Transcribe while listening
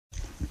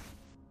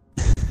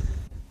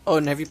Oh,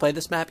 and have you played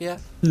this map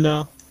yet?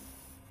 No.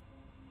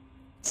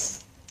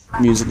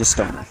 Music is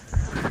stoner.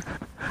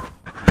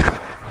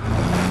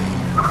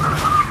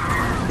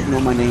 You know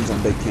my name's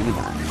on Big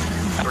Canada.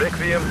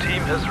 Requiem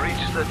team has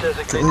reached the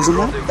designated Who's in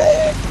my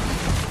bag?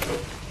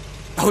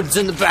 Oh, it's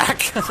in the back.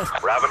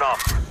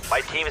 Ravenoff,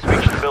 my team has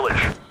reached the village.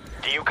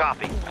 Do you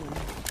copy?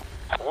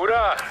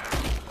 Hurrah!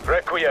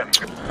 Requiem.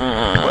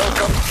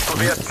 Welcome to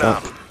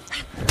Vietnam.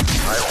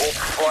 I hope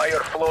fire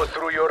flows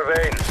through your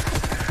veins,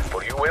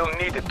 for you will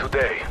need it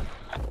today.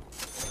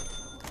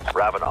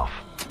 Ravenoff,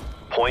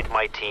 point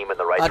my team in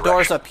the right direction.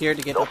 Door's up here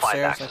to get They'll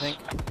upstairs, I think.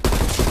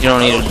 You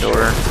don't need a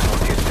door.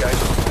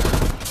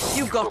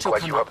 You got to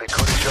like you have the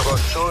courage of our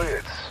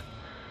Soviets.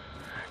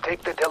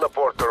 Take the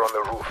teleporter on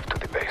the roof to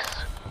the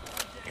base.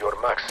 Your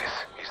Maxis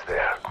is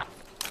there.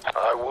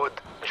 I would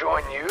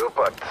join you,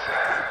 but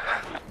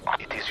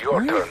it is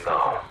your turn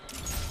now.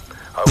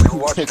 I will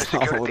watch the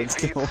security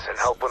feeds and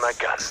help when I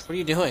can. What are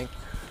you doing?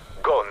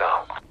 Go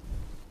now.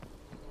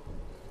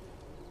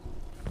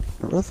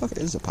 Where the fuck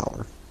is the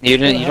power? You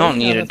don't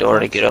need a door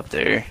to get up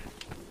there.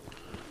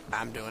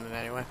 I'm doing it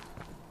anyway.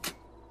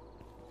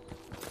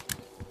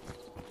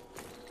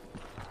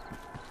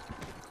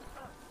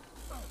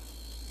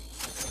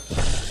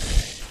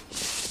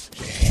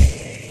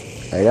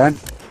 Hey, Dan?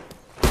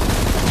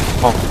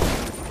 Oh.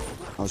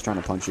 I was trying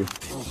to punch you.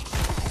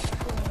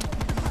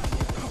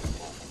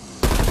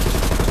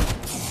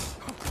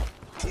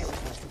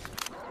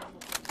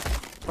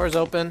 Door's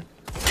open.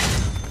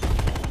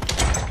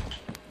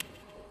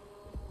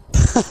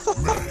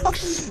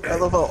 I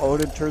love how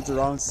Odin turns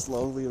around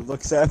slowly and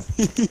looks at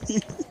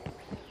me.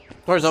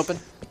 Door's open.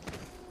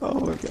 Oh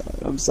my god,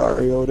 I'm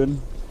sorry,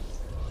 Odin.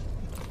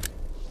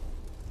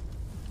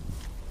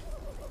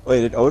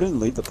 Wait, did Odin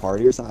leave the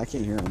party or something? I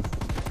can't hear him.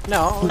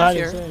 No, I'm Not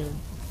here. insane.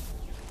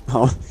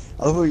 Oh,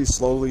 I love how he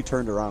slowly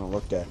turned around and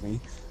looked at me.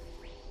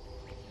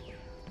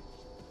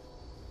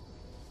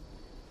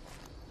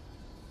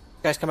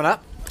 Guys coming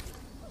up?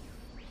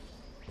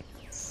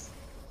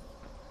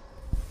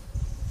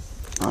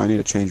 Oh, I need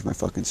to change my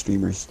fucking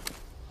streamers.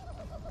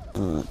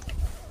 You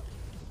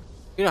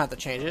don't have to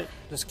change it.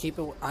 Just keep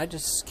it. I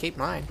just keep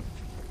mine.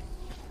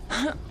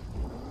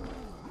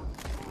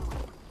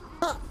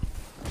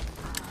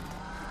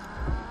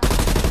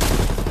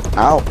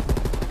 Ow!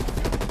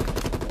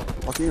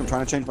 Fuck you, I'm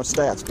trying to change my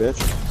stats, bitch.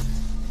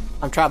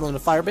 I'm traveling to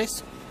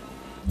Firebase.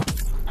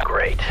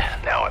 Great.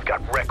 Now I've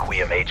got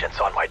Requiem agents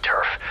on my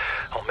turf.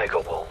 Omega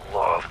will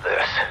love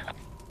this.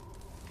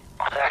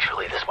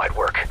 Actually, this might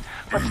work.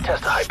 Let's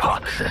test a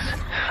hypothesis.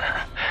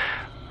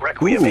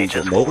 Requiem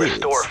agents will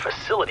restore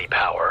facility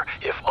power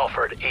if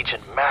offered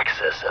Agent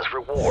Maxis as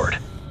reward.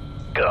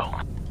 Go.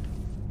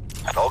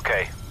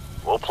 Okay,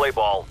 we'll play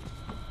ball.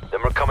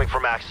 Then we're coming for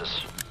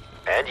Maxis.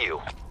 And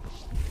you.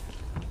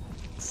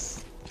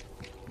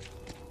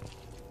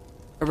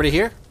 Everybody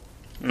here?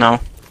 No.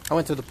 I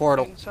went through the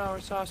portal. Sour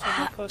sauce on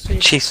my pussy.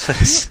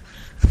 Jesus.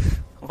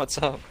 What's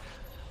up?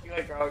 You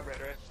like garlic bread,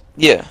 right?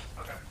 Yeah.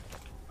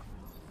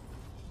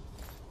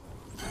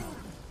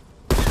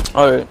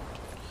 Alright.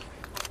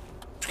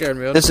 Scared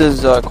me up. This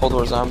is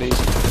Coldwar Zombies.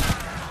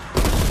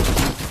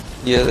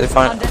 Yeah, they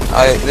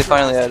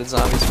finally added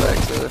zombies back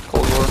to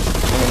Cold War.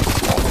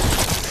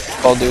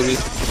 Call of Duty.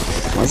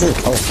 Why is it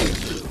Call of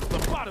Duty?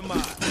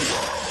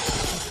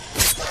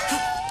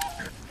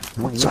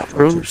 What's up,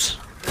 Bruce?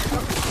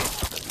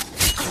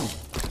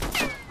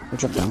 I'll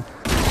jump down.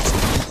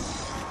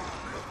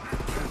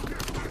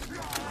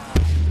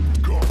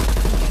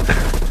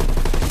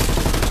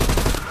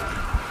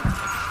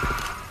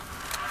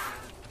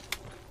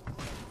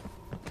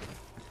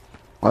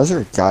 Why is there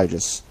a guy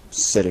just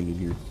sitting in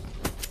here?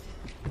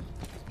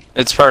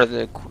 It's part of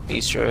the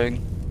Easter egg.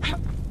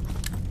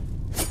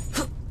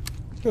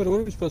 Good,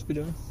 what are we supposed to be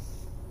doing?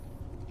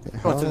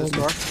 Go to this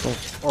door.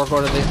 Or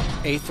go to the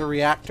 8th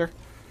reactor.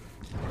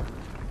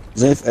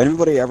 If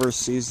anybody ever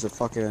sees the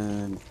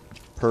fucking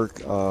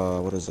perk,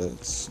 what is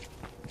it?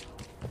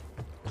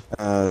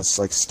 It's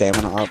like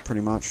stamina up,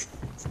 pretty much.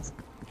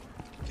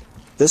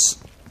 This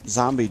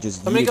zombie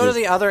just. Let me go to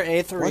the other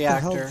 8th reactor. What the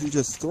hell did you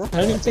just throw? I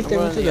didn't even think they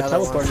went to the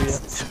teleporter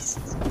yet.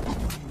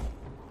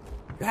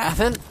 You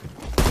haven't?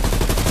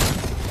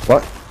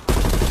 What?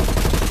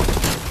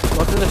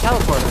 Go to the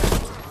teleporter.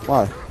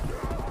 Why?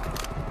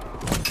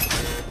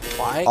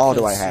 Why? Oh,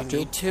 do I 'Cause have you to?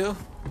 need to?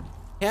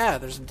 Yeah,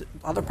 there's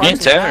other Me parts and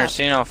of Tim that. are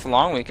seeing how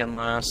long we can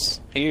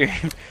last. Here.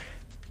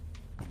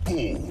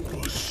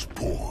 Bonus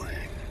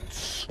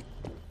points.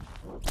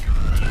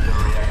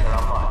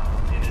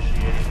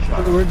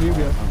 Where'd you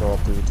go? I'll go up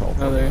through the top.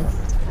 Oh, there you go.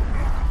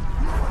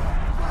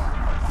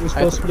 We're I have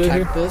supposed to to do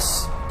here? protect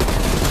this.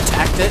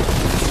 Protect it.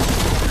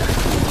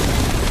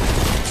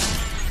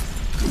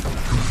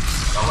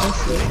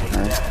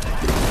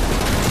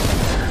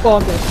 Oh,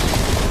 I'm dead.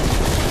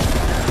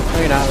 No,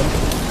 you're not.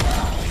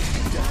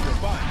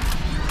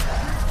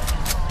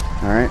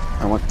 Alright,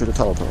 I went through the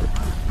teleport.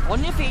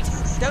 On your feet.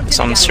 Don't do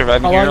Someone's it.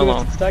 surviving How here long do we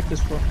alone. have to stack this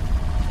for?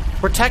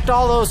 Protect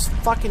all those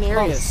fucking Oh,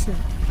 areas. shit.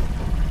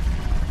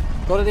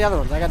 Go to the other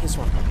ones. I got this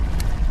one.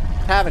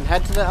 Tavin,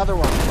 head to the other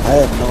one. I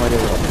have no idea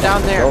where to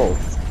Down there. go.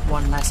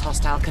 One less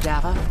hostile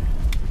cadaver.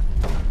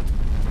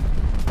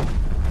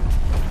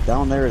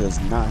 Down there does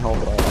not help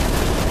at all.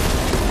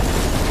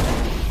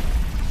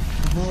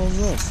 What the hell is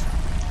this?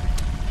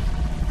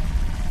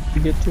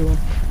 You get to him.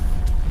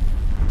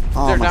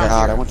 Oh They're my down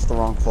god, here. I went to the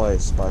wrong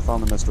place, but I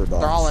found the mystery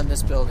box. They're all in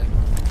this building.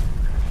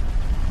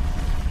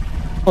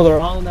 Oh, they're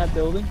all in that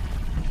building?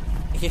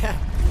 Yeah.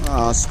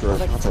 Oh, screw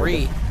There's it. like I'll take 3.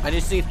 it. I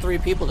just need 3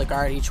 people to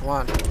guard each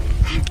one.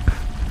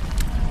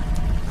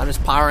 I'm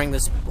just powering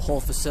this whole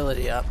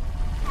facility up.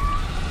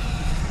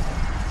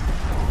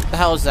 The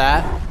hell is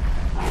that?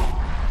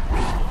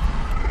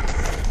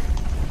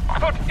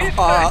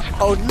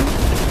 Odin?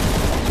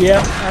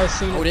 Yeah, I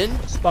seen Odin?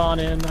 it spawn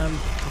in. I'm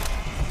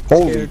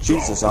Holy scared.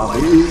 Jesus,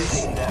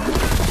 zombies.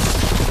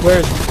 Where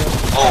is it?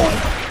 Oh!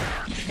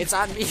 It's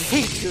on me,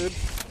 dude.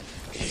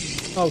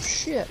 Oh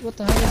shit, what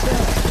the hell is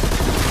that?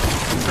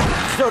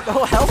 I don't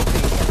know, help me.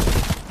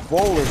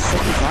 Whoa, there's so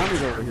many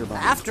zombies over here, man.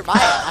 After my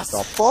ass. The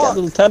Got fuck?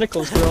 little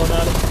tentacles growing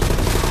out of it.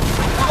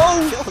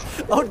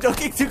 Oh, don't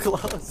get too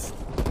close.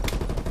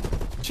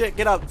 Shit,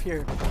 get up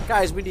here.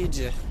 Guys, we need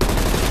you.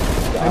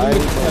 I need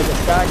like a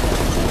shotgun.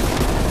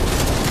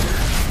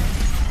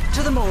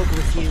 To the morgue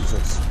with you.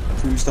 Jesus.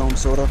 Tombstone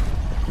soda.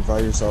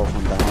 Revive yourself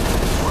when down.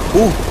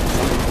 Ooh!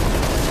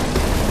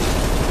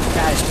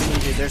 Guys, we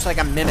need you. There's like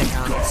a mimic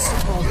on us.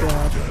 Oh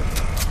god.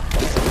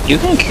 You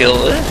can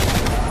kill it.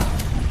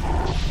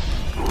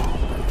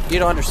 You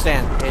don't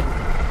understand, kid.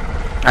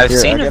 I've Here,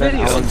 seen I a got an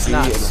video. It's LMG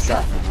nuts. and a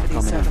shotgun. I'm These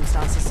coming in.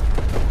 circumstances.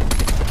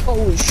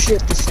 Holy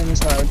shit, this thing is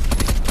hard.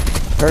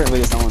 Apparently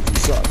this LMG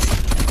sucks.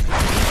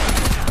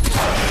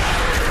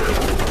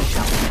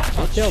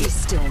 I killed She's it.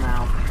 still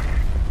now.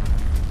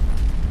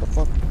 The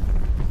fuck?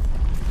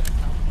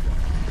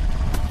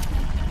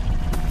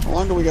 How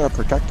long do we gotta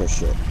protect this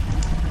shit?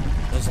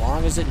 As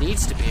long as it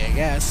needs to be, I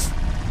guess.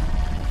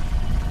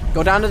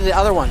 Go down to the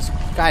other ones.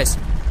 Guys,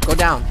 go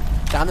down.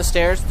 Down the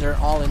stairs, they're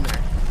all in there.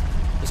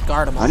 Just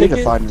guard them all. I need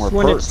to find more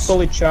when perks. it's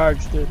fully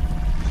charged.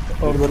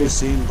 Anybody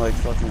seen like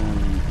fucking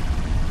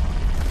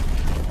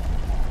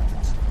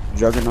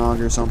Juggernog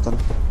or something?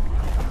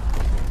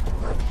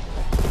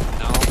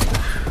 No.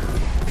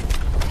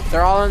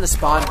 They're all in the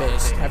spawn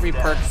base. Every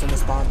perk's in the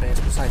spawn base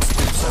besides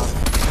Tombstone.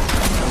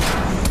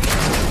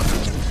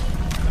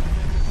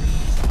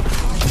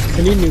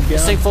 I need a new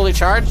This thing gun. fully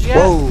charged yet?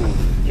 Whoa!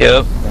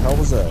 Yep. The hell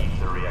was that?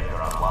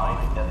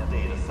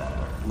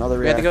 Another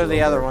We have to go to the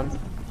reactor other over one.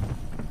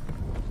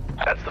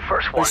 That's the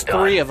first one There's done.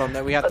 3 of them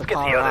that we have Let's to get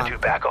the power other on. 2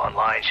 back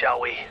online, shall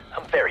we?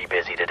 I'm very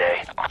busy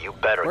today. You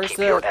better Where's keep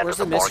the- your end where's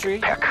of the the mystery?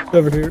 bargain peck.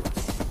 Over here.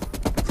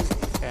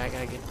 Okay, I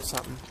gotta get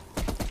something.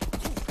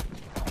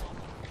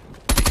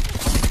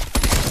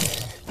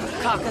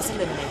 Carcass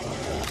eliminated.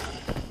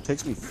 there. It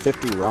takes me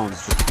 50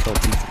 rounds just to kill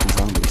 2 fucking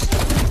zombies.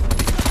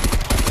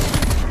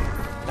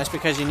 That's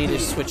because you need to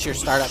switch your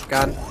startup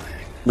gun.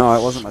 No,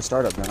 it wasn't my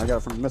startup gun. I got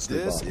it from the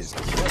mystery box.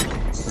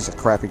 This is a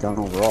crappy gun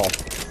overall.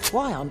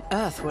 Why on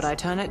earth would I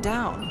turn it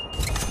down?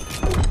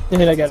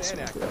 And I got some.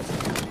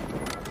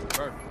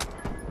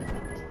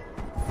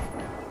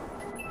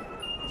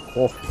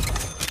 Oh,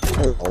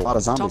 there's a lot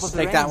of Top zombies. of the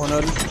Take that one,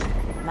 Odin.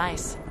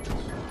 Nice.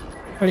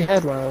 I already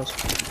had one of those.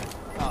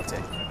 I'll take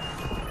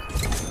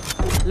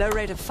it. Low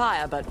rate of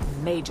fire, but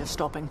major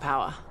stopping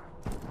power.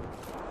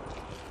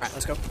 Alright,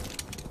 let's go.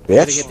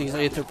 Gotta get Bitch. these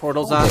aether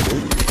portals on.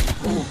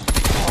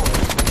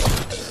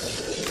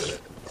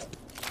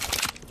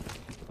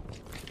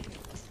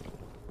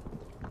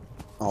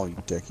 Oh, you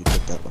dick, you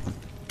took that weapon.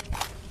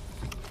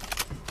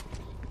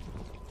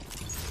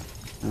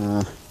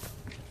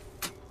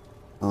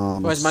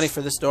 Who has money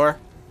for this door?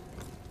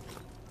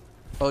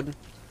 Odin.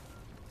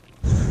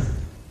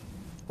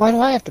 Why do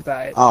I have to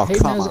buy it? Oh,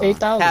 Hayden come has on.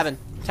 8,000.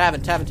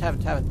 Tavin.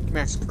 Come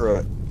here. Screw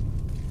it.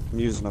 I'm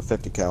using a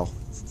 50 cal.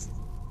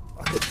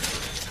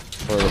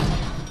 Or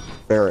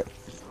Barrett.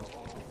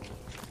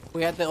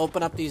 We had to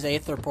open up these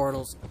aether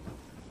portals.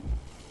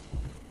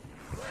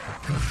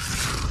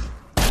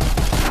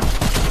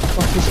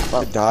 If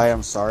I die,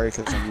 I'm sorry,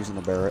 because I'm using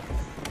a Barrett.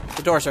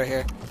 The door's right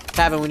here.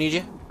 Tavin, we need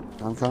you.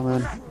 I'm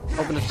coming.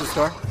 Open up this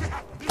door.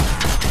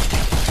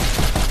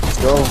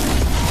 Let's go.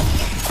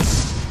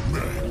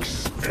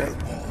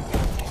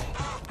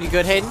 You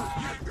good, Hayden?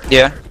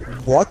 Yeah.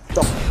 What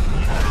the?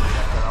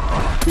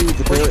 Dude,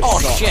 the Barrett Oh,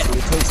 sucks. shit.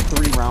 It takes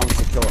 3 rounds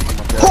to kill it from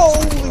a Barrett.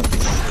 Holy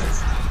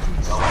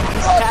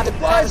Tavin.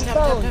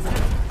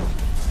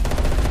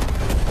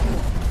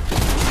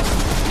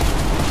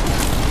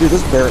 Dude,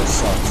 this Barrett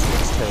sucks.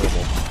 It's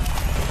terrible.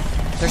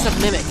 There's a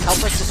mimic.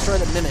 Help us destroy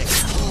the mimic.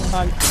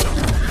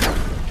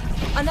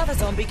 Another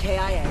zombie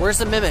KIA. Where's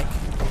the mimic?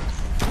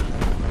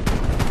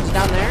 Is it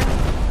down there?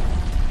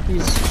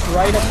 He's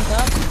right up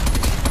top.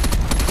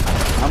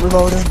 I'm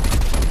reloading.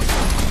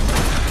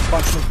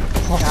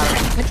 Oh,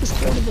 I just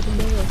killed him with a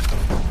nail.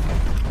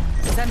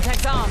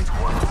 Semtex armed.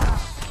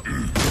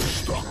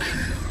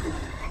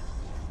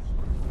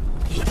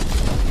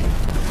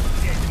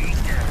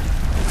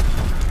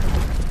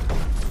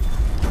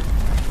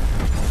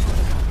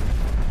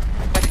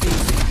 Check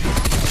these.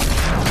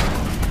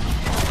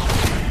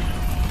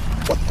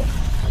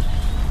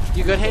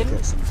 You good,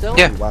 Hayden? Still?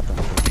 Yeah. Weapon.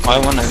 Why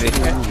wouldn't I be?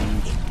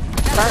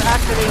 Start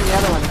activating the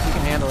other one if you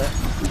can handle it.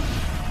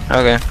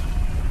 Okay.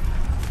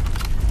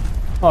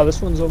 Oh, this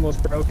one's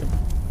almost broken.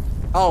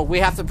 Oh, we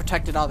have to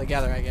protect it all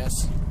together, I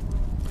guess.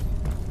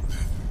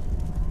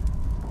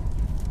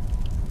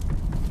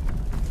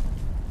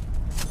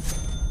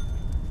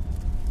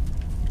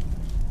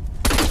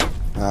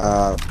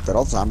 Did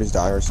all zombies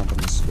die or something?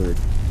 This is weird.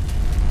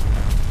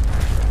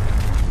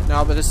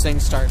 No, but this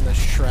thing's starting to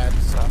shred,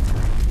 so.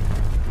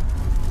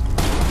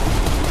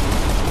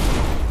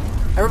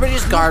 Everybody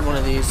just guard one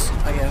of these,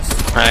 I guess.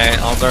 Alright,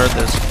 I'll guard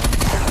this.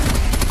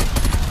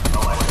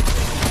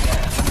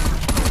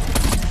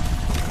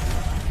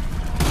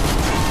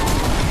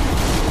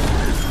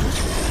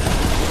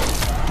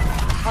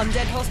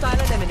 Undead hostile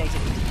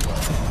eliminated.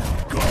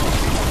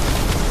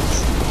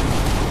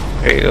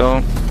 There you go.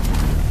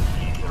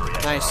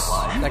 Nice.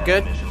 Is that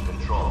good?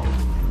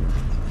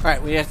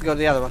 Alright, we have to go to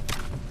the other one.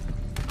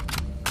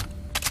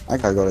 I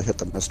gotta go to hit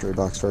the mystery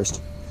box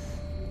first.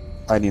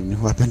 I need a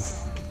new weapon.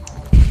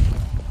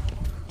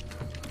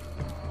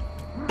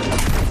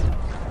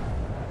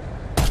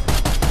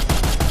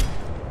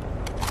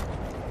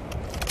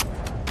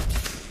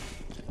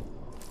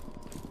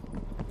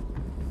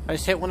 I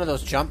just hit one of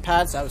those jump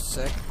pads. That was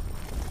sick.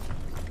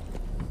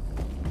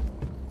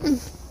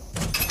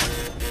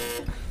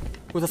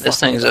 Who the fuck This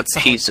thing's made a that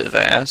sound? piece of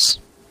ass.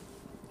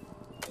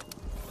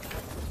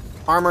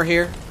 Armor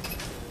here.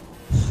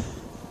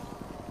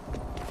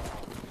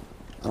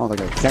 I don't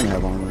think I can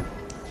have armor.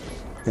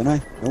 Can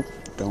I? Nope,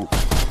 don't. You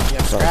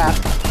have Sorry.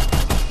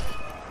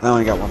 scrap. I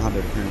only got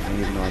 100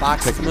 apparently, even though I've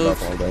Box been picking it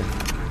move. up all day.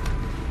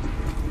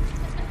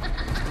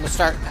 I'm gonna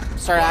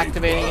start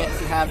activating it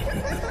if you have.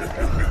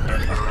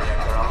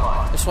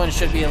 This one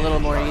should be a little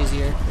more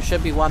easier. There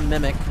should be one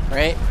mimic,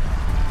 right?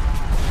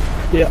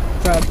 Yeah,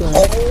 probably.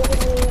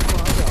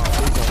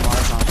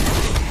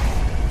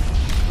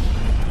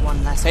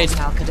 One less Hey,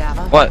 hostile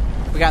cadaver. What?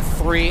 We got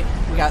three.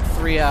 We got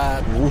three. We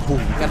got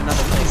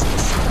another thing.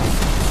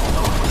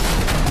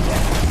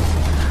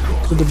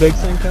 Did the big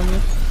thing come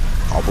in?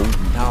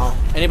 No.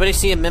 Anybody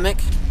see a mimic?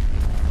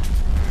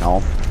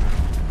 No.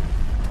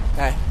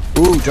 Okay.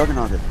 Ooh,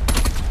 Juggernaut.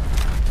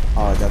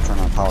 Oh, I gotta turn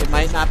on power. It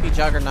might not be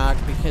Juggernaut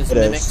because It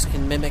mimics is.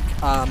 can mimic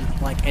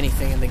like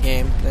anything in the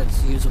game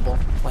that's usable,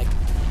 like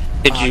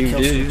Did you kill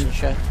streaks do? and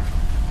shit.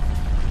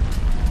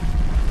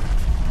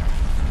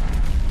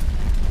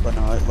 But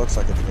no, it looks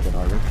like a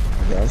Juggernaut,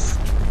 I guess.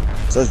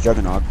 It says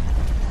Juggernaut.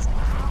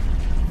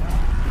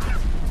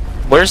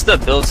 Where's the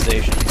build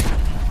station?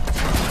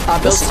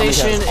 Build This one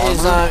station has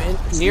is armor?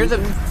 near the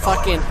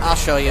fucking. I'll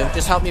show you.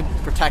 Just help me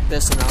protect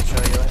this, and I'll show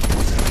you it.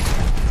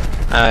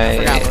 I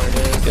forgot where it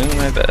is. Doing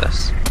my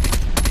best.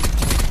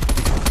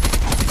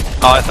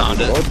 Oh, I found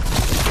it.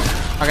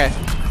 Okay,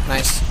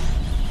 nice.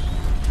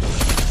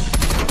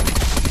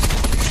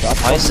 Stop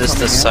Why is this coming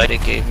the in. sight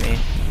it gave me?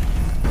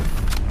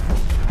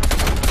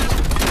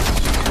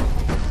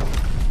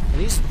 Are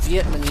these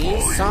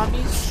Vietnamese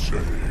zombies?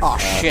 Oh I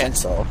think shit!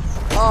 so.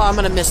 Oh, I'm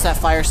gonna miss that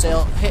fire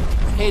sale.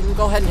 Hayden,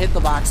 go ahead and hit the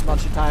box a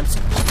bunch of times.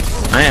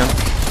 I am.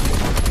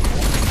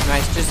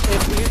 Nice. Just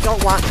if you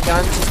don't want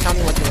guns, just tell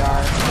me what they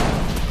are.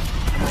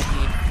 I might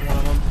need one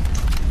of them.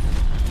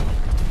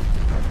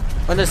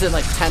 When is it,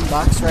 like $10,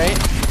 right?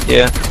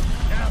 Yeah.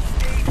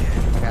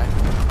 Okay.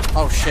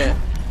 Oh shit.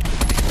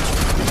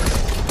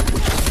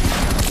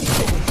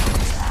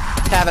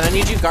 Kevin, I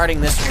need you guarding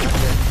this one up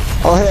here.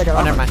 Oh, hey, I got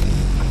Oh, never armor.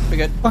 mind. We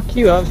good. Fuck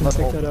you, I was gonna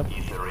pick that up.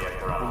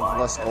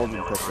 Unless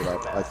Golden picked it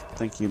up. I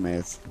think you may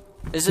have.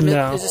 Is it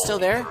No. is it still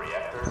there?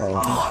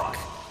 Oh.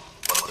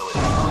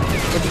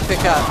 What'd you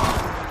pick up?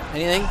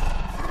 Anything?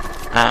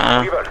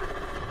 Weaver,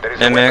 there is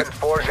a Mimic. weapon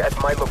forge at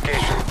my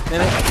location.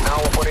 Mimic? Now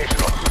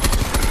operational.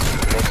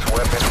 Next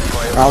weapon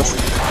fire. Ouch.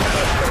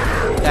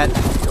 Dead.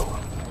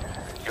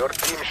 Your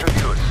team should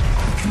use.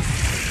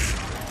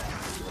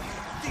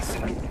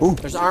 Ooh.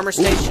 There's armor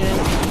station.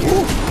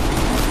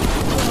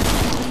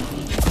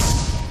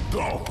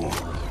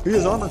 He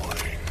has armor.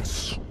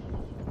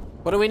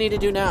 What do we need to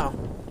do now?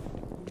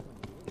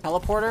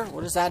 Teleporter?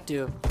 What does that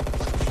do?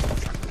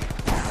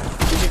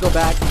 We should go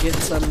back and get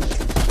some.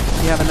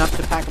 You have enough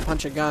to pack a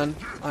punch a gun.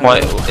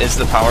 What, is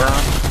the power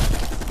on?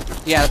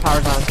 Yeah, the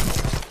power's on.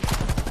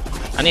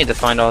 I need to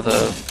find all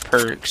the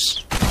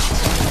perks.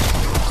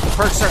 The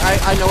perks are.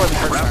 I know where the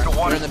perks Raptor are.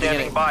 1 They're is in the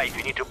standing beginning. by if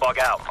you need to bug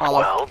out. Follow.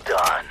 Well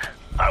done.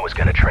 I was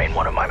gonna train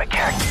one of my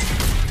mechanics.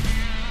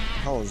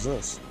 How is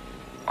this?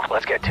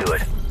 Let's get to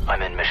it.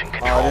 I'm in mission Oh, I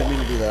control. didn't mean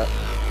to do that.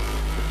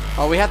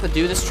 Oh, we have to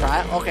do this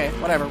trial? Okay,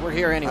 whatever. We're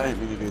here I anyway. didn't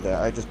mean to do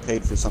that. I just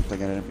paid for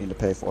something I didn't mean to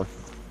pay for.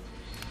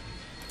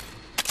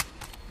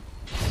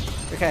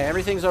 Okay,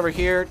 everything's over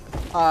here.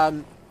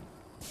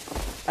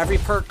 Every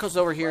perk goes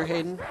over here,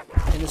 Hayden,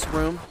 in this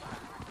room.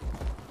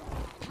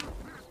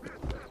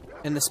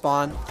 In the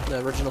spawn, the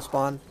original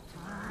spawn.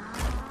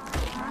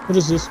 What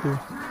does this do?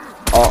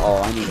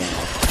 Oh, I need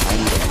ammo. I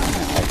need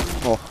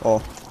ammo.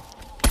 Oh.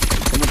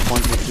 Someone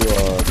point me to a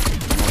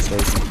ammo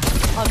station.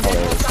 Undead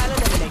hostile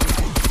eliminated.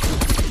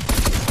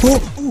 Ooh,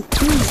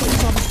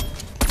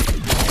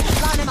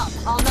 Line him up.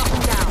 I'll knock him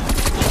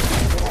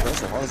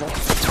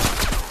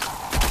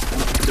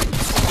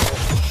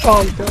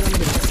Oh, I'm killing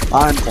him.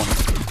 I'm cornered.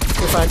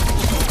 You're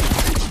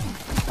fine.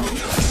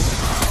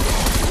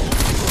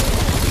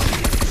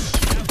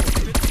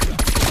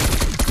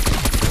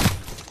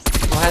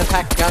 Go ahead and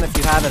pack the gun if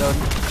you have it,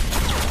 Odin.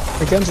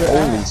 The guns are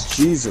Holy ass.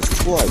 Jesus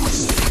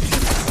Christ.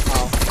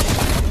 Oh.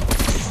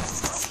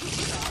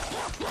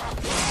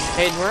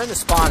 Hayden, we're in the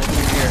spawn if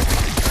you're here.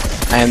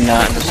 I am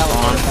not in the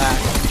Teleport spawn. back.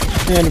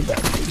 And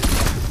back.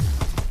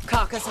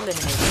 Carcass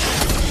eliminated.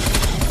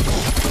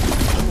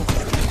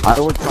 I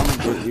would come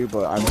and get you,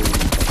 but I'm really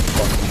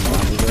fucking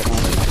money right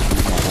now.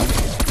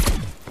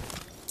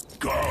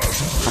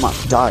 Come on,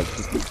 die.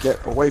 Just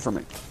get away from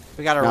me.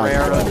 We got a No,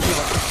 rare. no.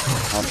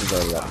 I'll just go,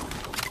 yeah.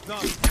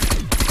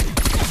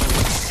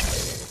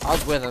 I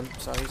was with him,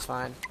 so he's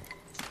fine.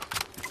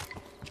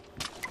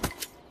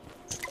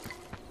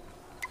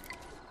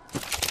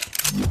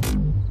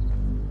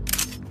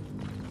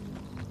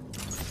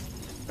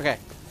 Okay.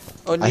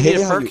 Oh, I you hate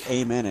need a how perk? you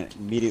aim in and it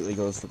immediately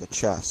goes for the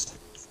chest.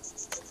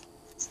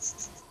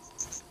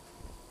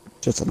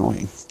 Just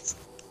annoying.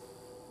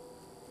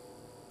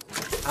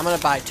 I'm gonna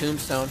buy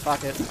Tombstone.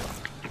 Fuck it.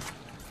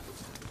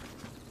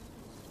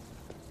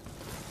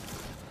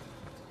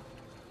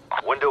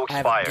 Window I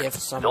have a expired. gift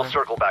somewhere. They'll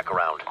circle back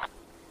around.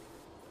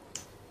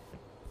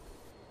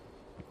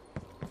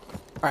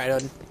 Alright,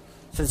 Odin.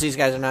 Since these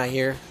guys are not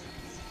here.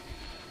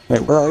 Hey,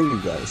 where are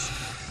you guys?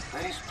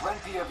 There is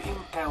plenty of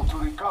intel to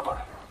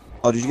recover.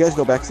 Oh, did you guys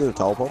go back to the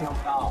teleporter?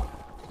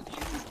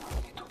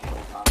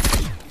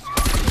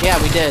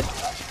 Yeah, we did.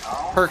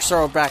 Perks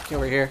are back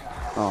over here.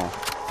 Oh.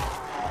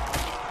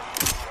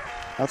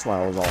 That's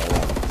why I was all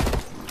alone.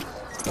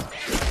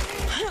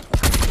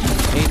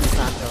 Hayden's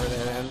not over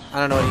there, man. I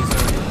don't know what he's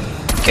doing.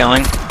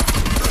 Killing.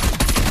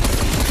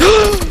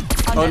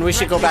 Odin, we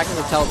should go back to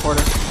the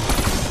teleporter.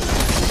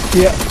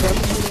 Yeah.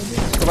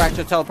 Go back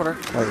to the teleporter.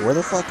 Wait, where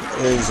the fuck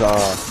is,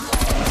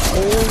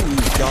 holy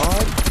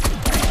god.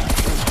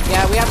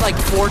 Yeah, we have like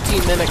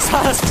 14 mimics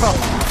on us, bro.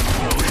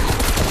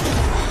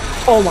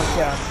 Oh my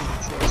god.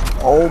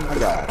 Oh my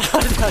god.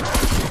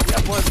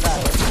 Yeah, more than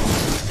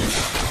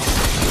that.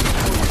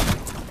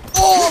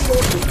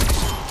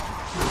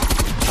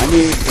 I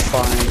need to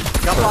find...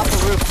 Jump off the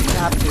roof if you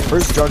have to.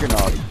 Where's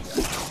Juggernaut?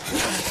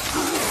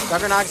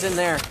 Juggernaut's in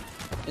there.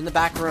 In the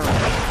back room. I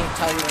can't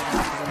tell you right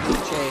now because I'm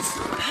being chased.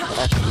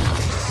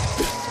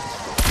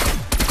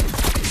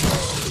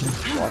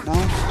 What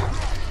now?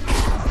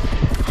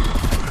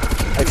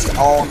 It's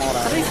all not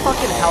out. Somebody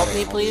fucking help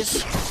me,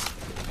 please.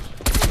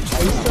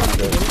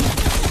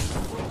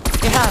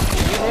 Yeah,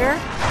 you there?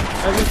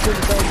 I went through the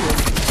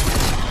teleporter.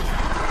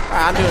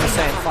 Alright, I'm doing the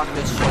same. Fuck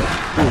this shit.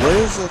 Dude,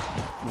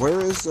 where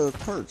is the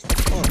perks? What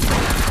the fuck?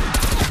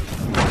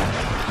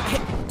 Hey,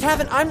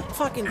 Tavin, I'm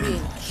fucking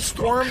being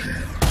swarmed.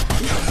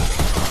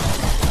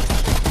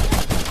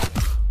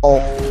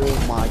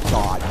 Oh my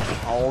god.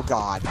 Oh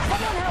god.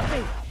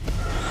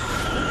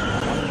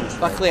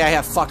 Luckily, I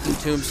have fucking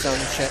tombstone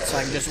and shit, so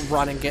I can just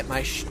run and get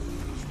my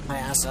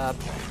ass up.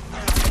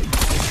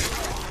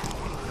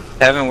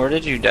 Evan, where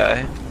did you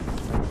die?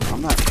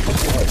 I'm not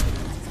dead.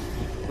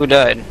 Who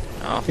died?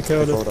 Oh,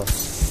 Dakota.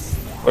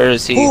 where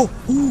is he? He's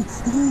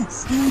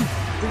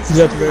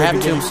at the I very have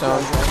beginning.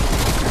 tombstone.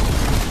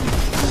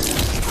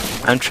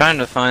 I'm trying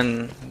to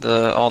find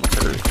all the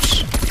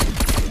perks.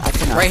 I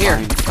cannot Right here.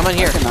 find- Come on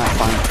here. I cannot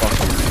find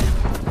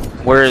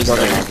fucking Where is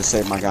Juggernaut that? to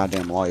save my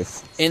goddamn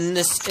life. In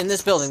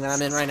this building that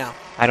I'm in right now.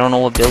 I don't know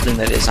what building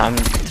that is. I'm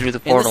through the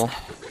portal.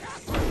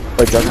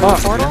 Wait, Juggernaut?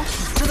 Portal?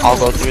 I'll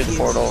go through the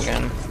portal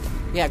again.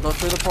 Yeah, go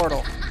through the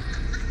portal.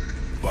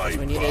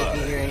 We need AP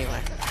here anyway.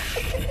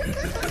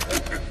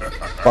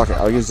 Fuck it,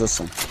 I'll use this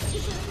one.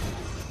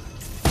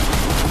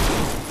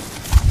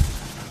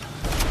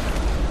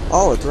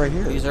 Oh, it's right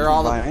here. These You are can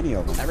all buy the. any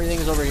of them. Everything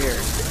is over here.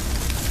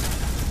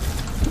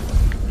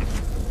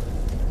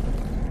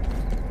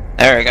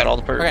 There, I got all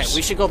the Okay, perks.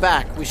 we should go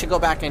back. We should go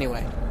back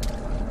anyway.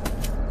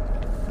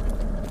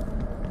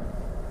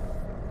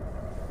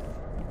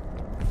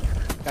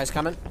 Guys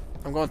coming?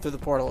 I'm going through the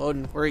portal.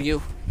 Odin, where are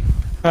you?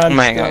 I'm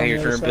just hang out on here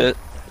the for a other bit.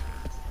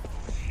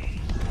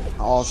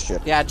 Oh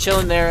shit. Yeah, chill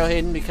in there,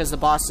 Hayden, because the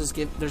bosses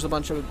give. There's a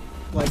bunch of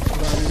like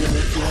around you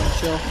if you want to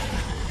chill.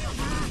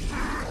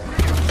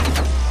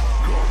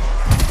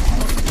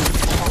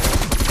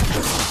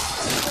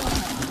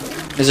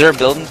 Is there a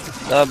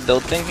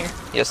build thing here?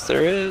 Yes,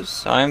 there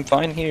is. I'm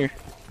fine here.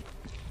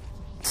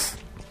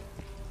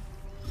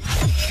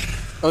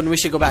 Odin, we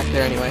should go back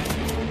there anyway.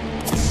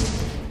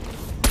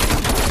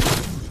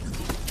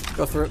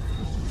 Go through.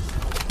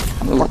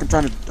 I'm fucking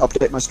trying to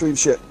update my stream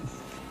shit.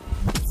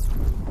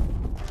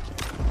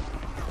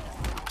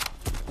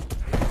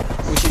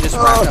 We should just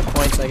rack up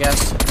points, I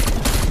guess.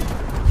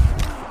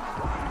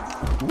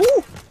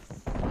 Woo!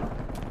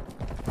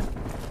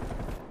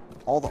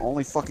 The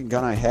only fucking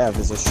gun I have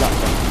is a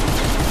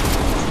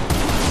shotgun.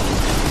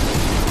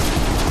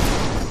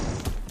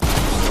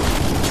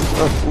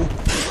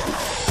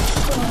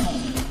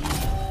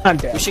 I'm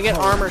dead. We should get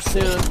armor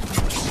soon.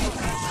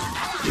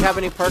 Do you have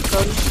any perks,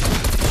 Odin?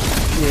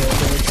 Yeah,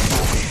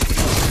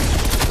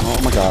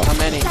 Oh my god. How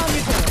many?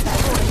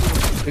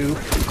 2.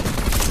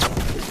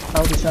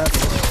 How does that?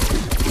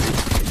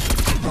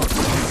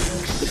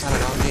 I don't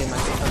know, I'm getting my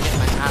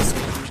ass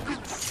kicked.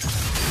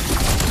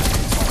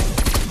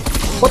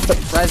 What the?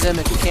 Res him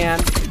if you can.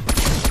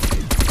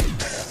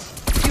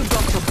 You've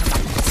got to come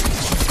up.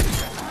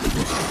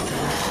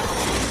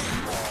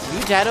 Are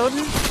you dead,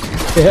 Odin?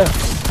 Yeah.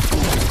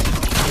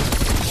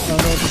 I don't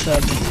know what just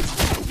happened.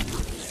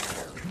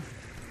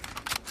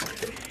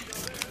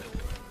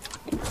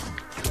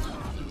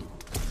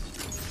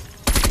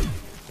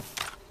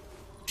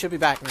 Should be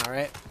back now,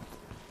 right?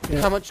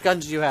 Yeah. How much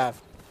guns do you have?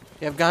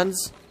 You have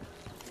guns?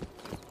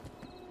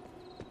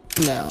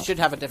 No. You should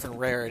have a different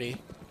rarity.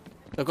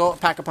 So go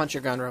pack-a-punch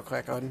your gun real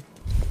quick, Odin.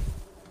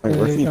 Wait,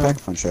 where can you pack a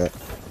punch at?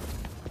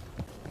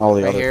 All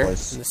the Right other here,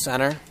 place. in the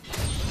center.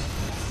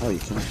 Oh, you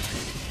can.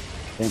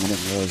 Damn, I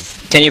didn't realize.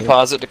 Can you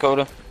pause it,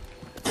 Dakota?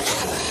 I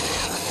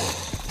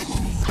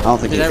don't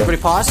think Did you everybody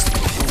can. pause?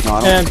 No,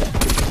 I don't, And I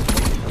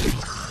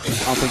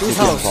don't think you Who's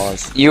can host?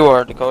 pause. You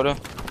are, Dakota.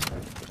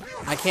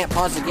 I can't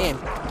pause the game.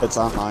 It's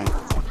on mine.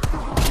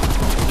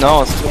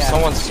 No, Yeah.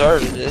 someone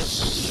started it. Did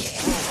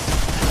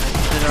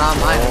it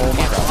online? I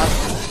can't pause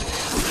it.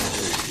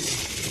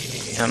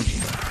 Him.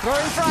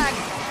 Throwing frag.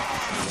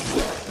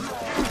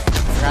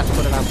 Forgot to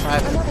put it on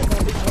private.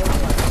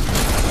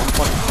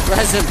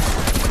 Res him.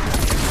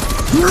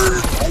 Oh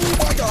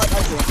my god,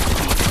 I can't.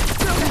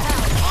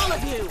 All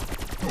of you.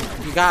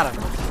 You got him.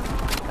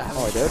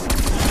 Oh, I did?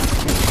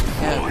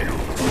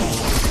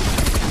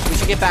 Yeah. We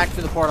should get back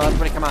to the portal.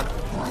 Everybody come on.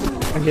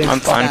 I'm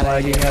fine.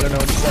 lagging. I don't know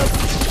what just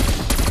happened.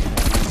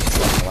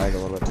 I lag a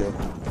little bit too.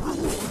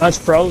 That's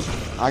frozen.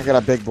 I got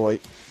a big boy.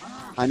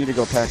 I need to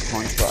go pack a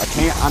punch, but I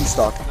can't. I'm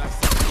stuck.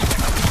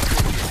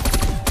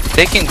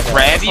 They can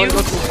grab you?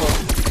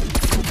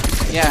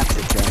 Yeah.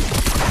 Okay.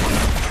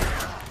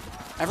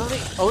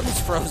 Everybody, Odin's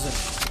frozen.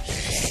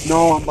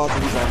 No, I'm about to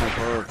lose all my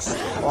perks.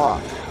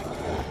 Fuck.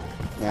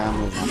 Yeah, I'm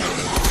losing.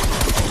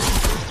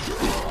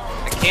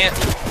 I can't.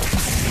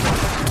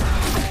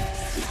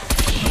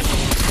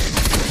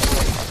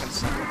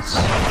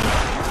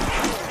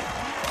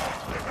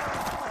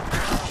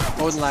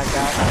 Odin lagged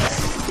out.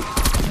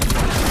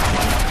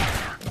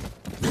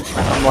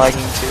 I'm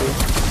lagging too.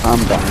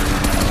 I'm dying.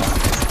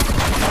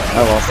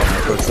 I lost all my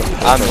perks.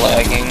 I'm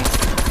lagging.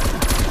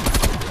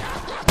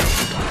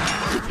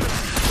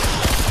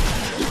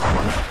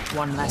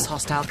 One less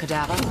hostile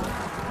cadaver.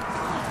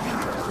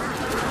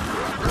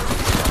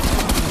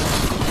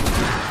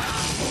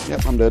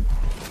 Yep, I'm dead.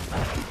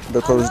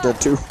 Dakota's dead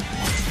too.